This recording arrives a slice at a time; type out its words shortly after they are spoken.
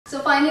So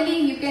finally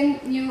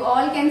you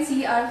all can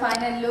see our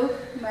final look,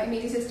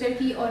 मेरी sister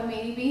की और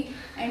मेरी भी,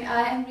 and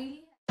I am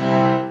really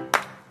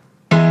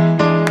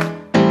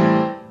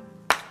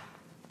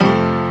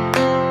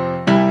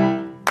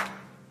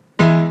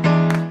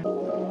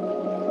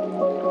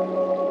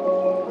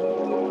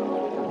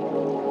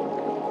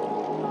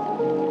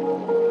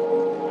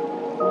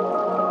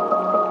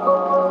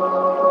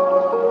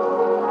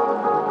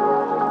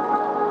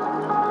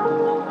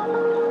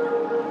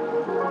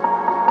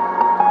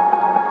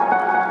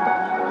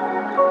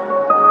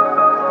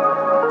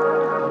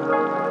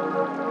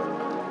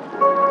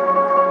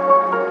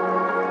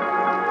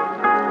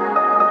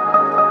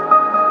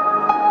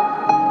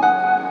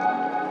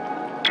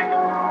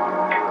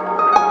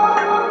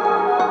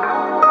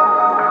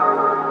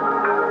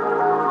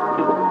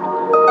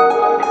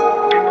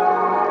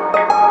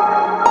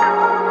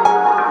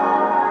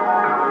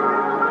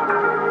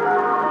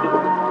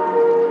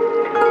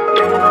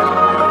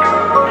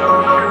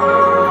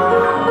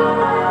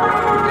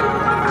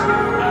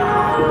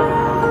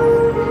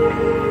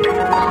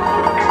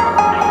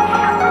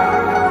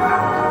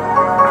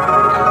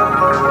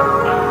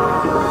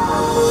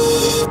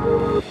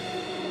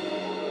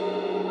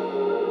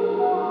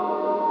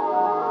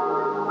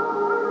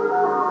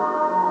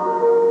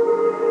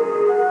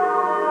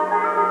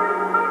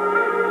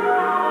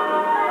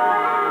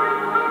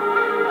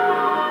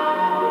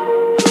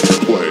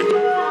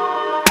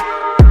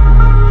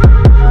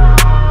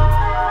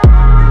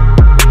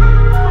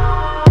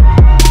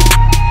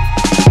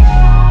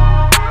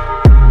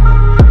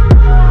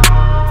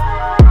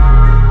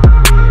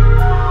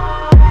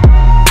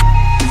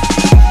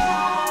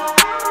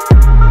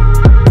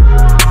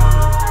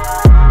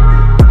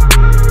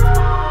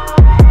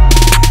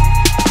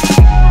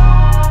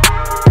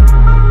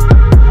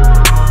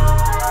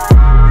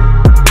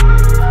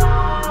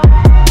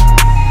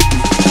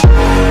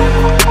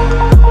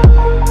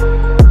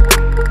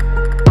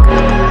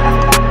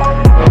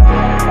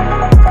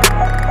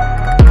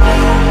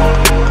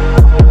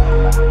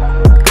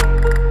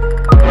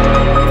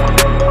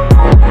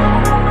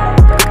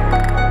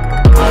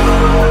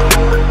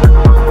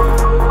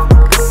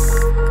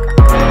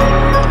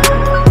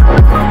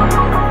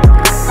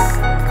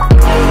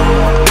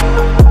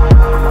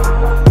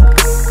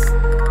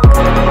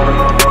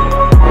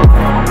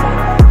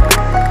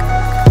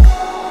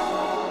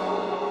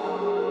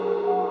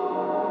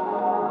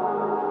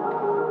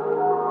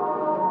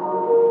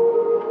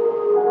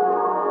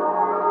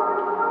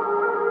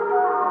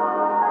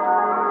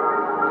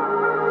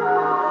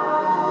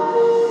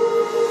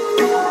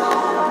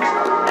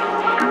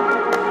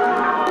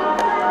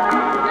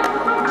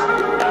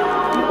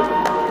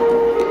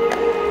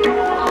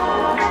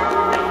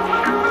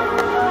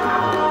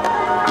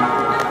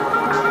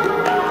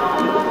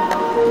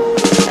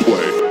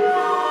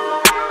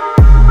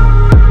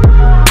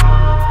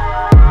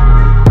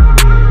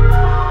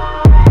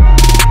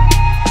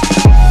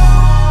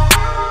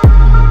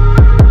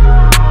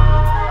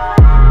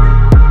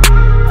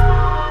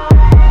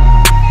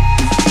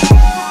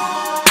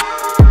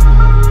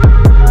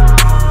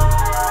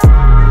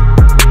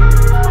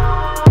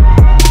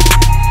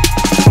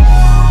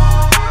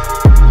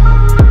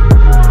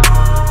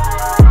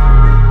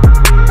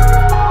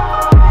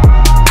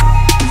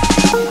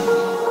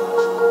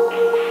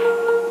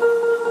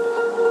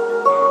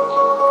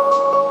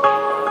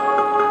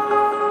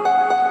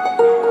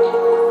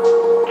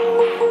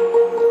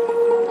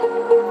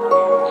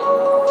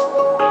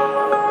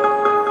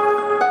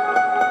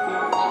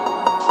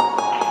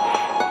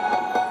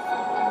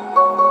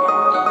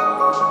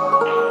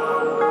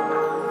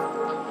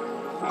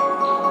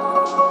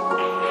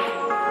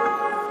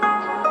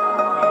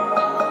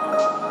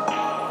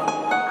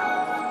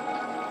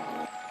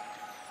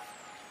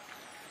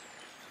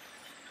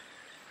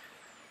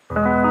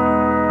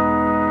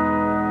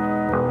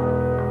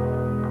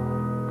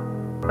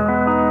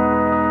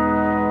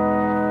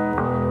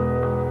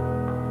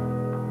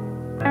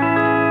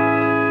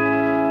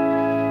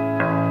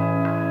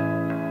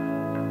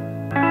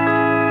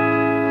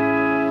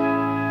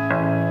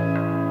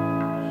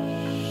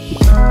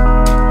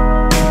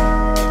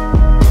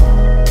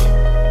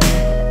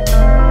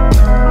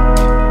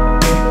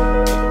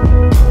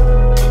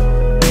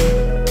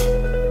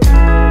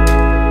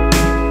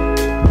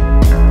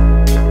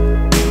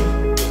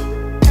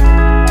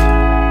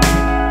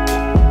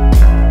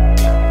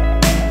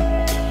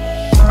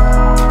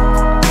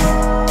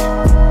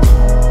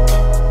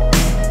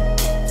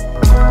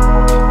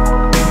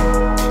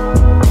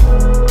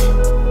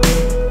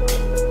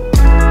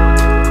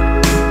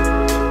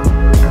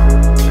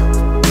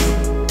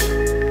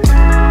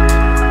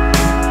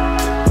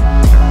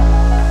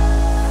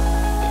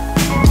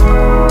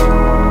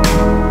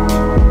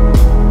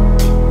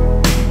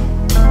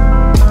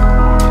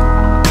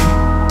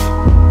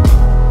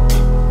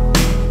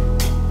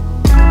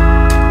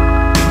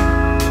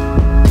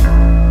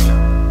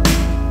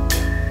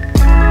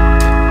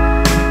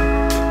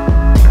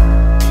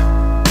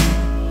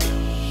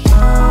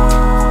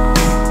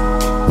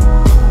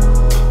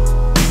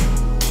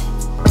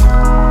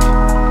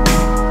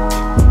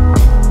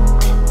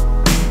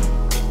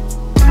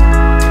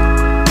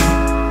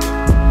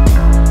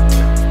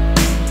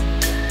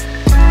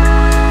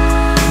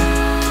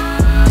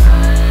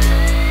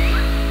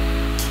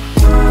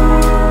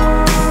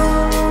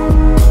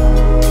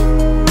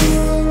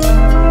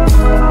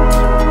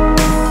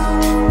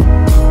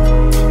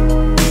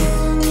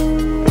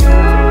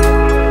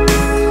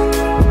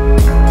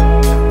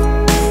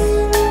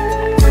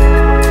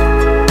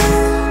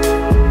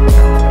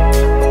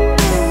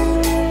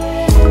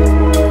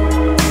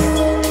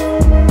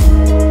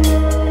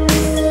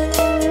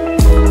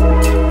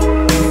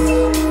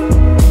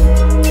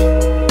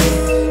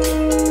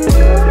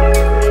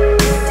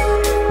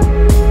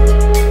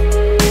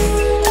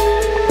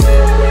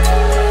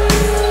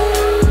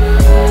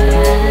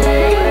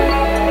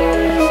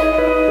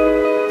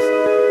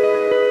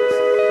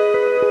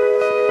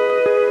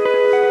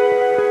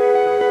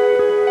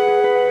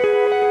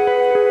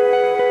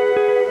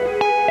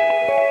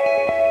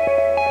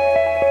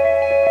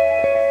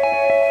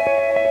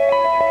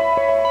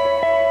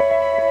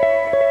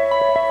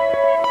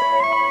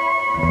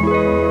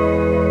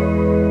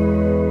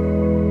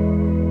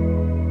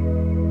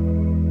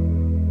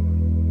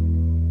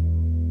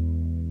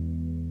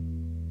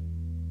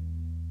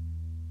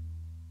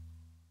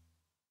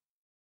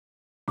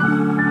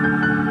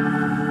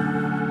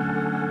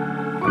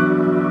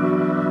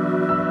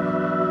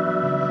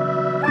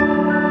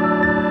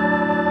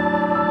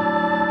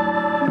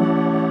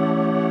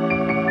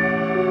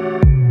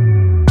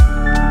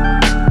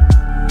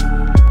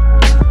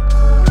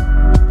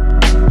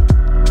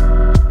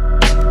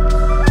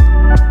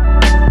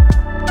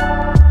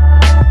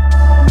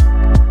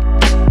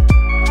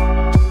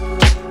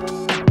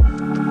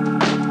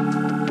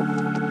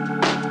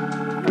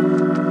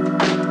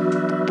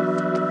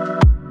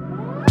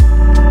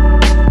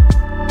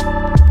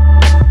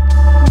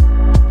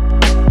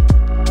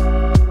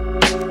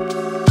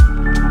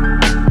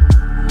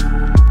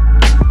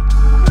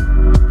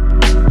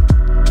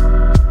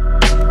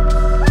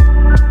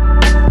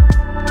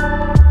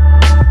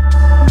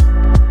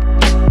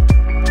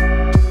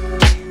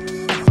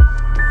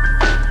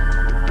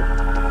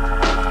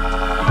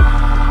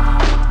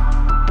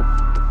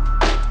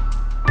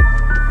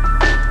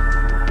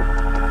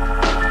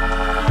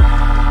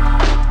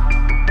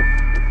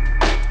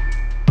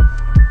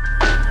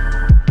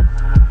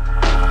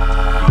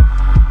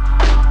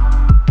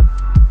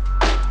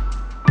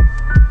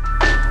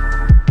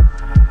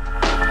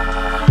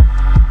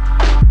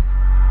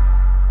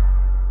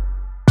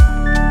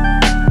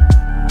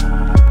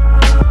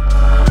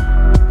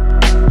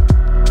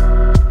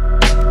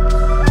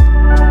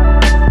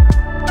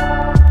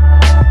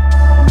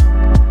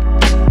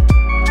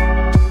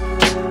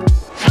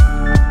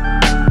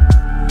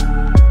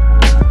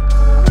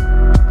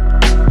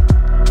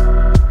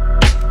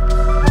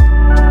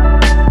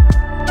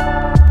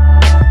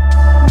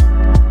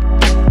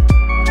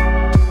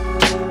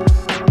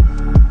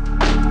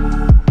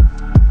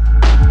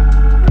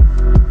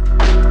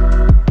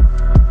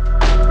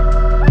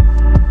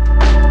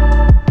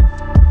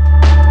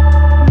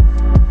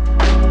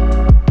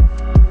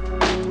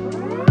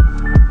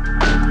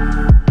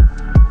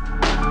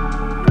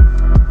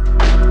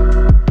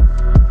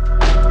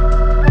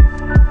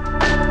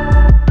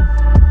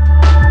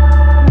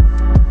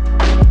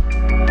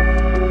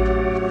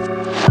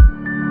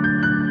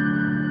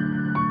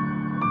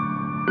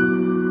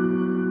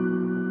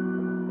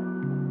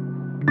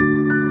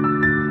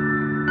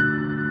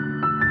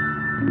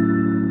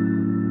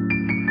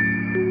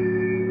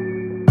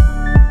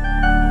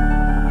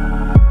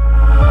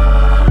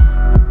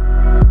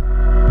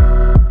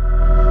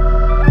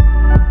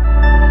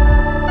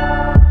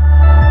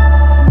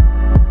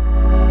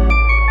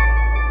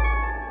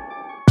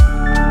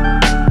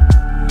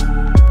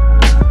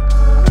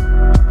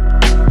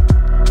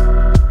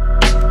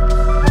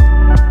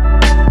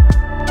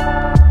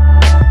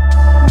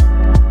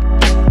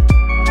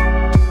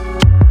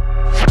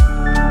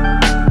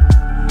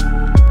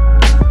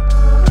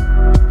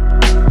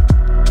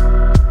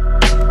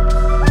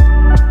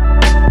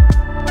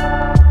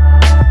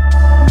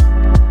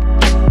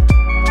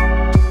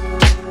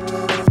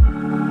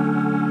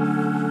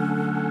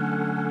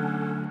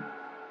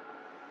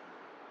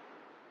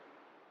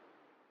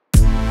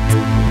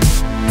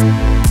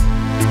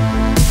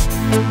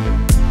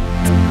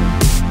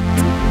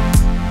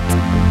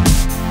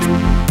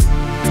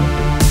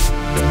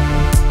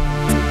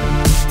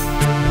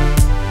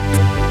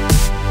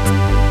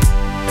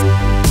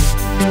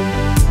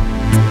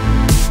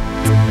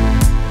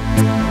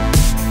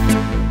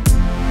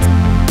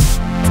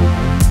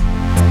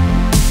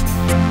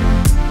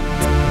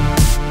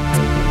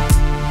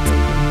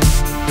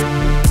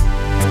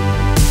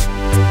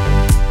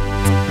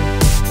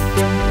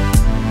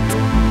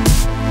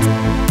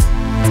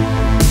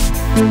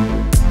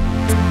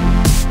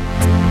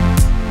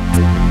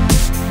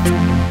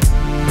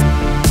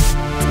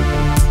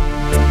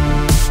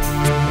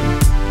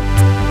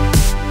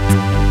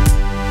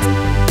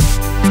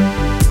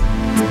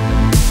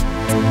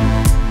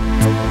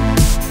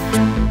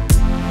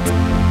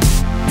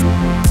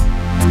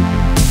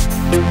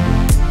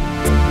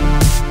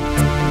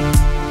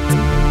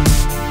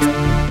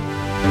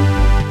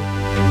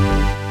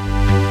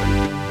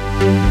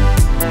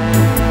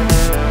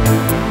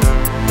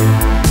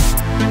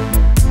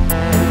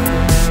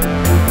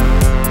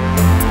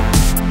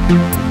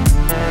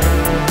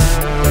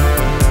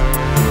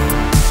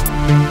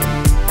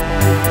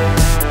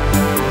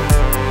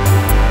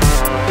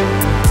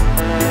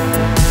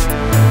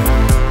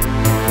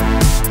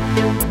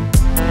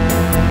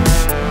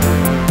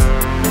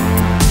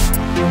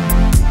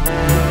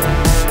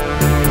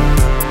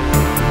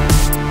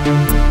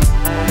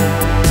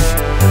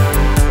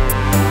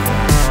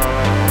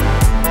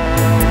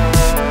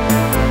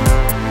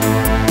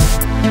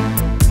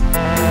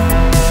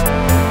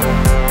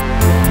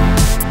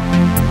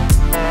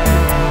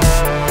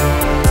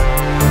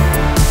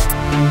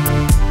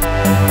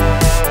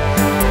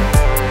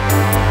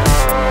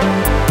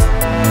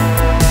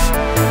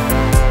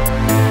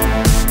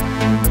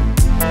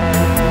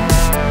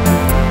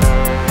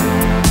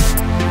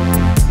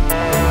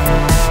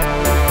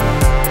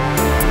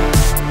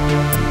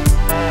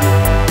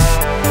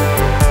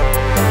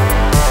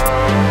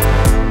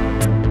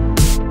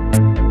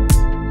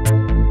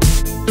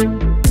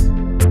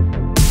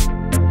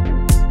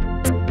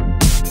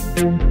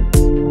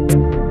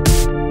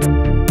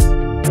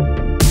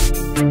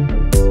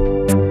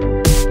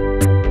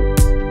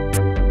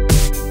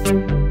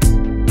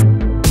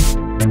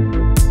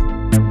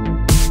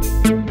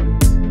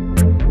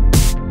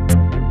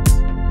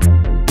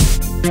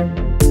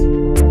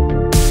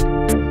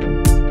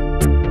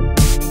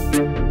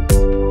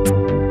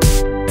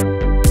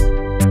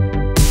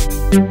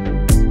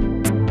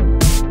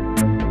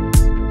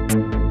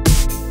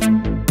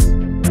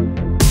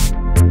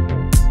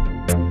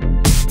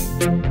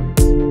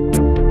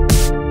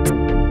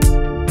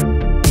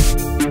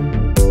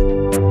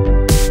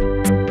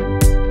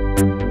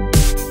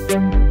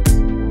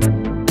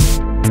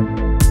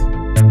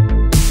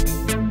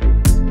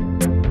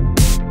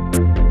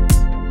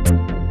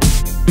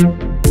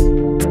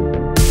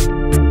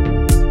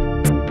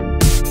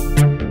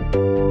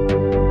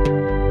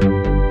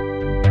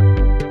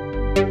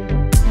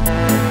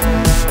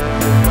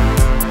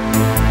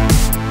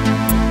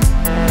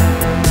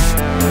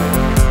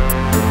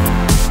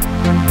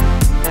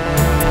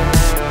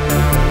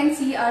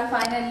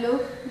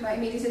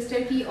मेरी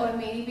सिस्टर की और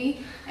मेरी भी,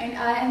 and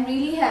I am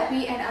really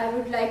happy and I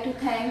would like to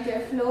thank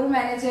there floor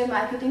manager,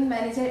 marketing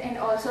manager and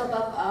also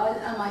above all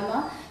अमाइमा,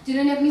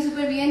 जिन्होंने अपनी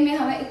सुपरविजन में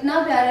हमें इतना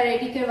प्यारा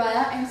रेडी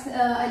करवाया। And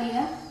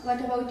Alina,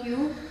 what about you,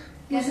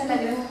 कैसा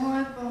लग रहा है?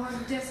 बहुत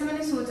बहुत जैसा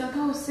मैंने सोचा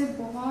था उससे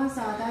बहुत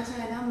ज़्यादा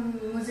जो है ना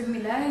मुझे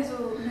मिला है। जो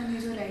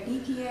उन्होंने जो रेडी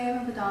किया है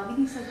मैं बता भी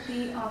नहीं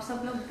सकती, आप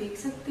सब लोग देख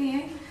सकते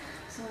हैं।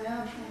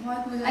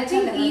 I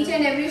think each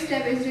and every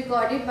step is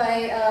recorded by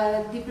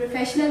the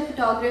professional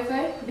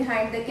photographer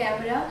behind the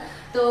camera.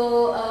 तो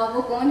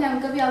वो कौन है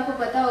उनका भी आपको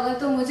पता होगा।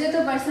 तो मुझे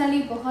तो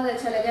पर्सनली बहुत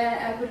अच्छा लगा।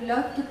 I would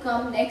love to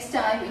come next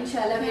time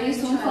इंशाल्लाह very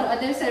soon for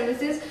other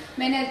services.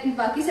 मैंने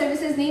बाकी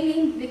सर्विसेज नहीं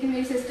ली, लेकिन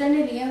मेरी सिस्टर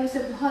ने लिया और उसे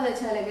बहुत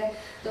अच्छा लगा।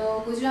 तो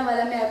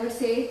गुजरांवाला में I would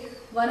say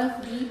one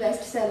of the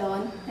best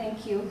salon.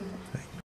 Thank you.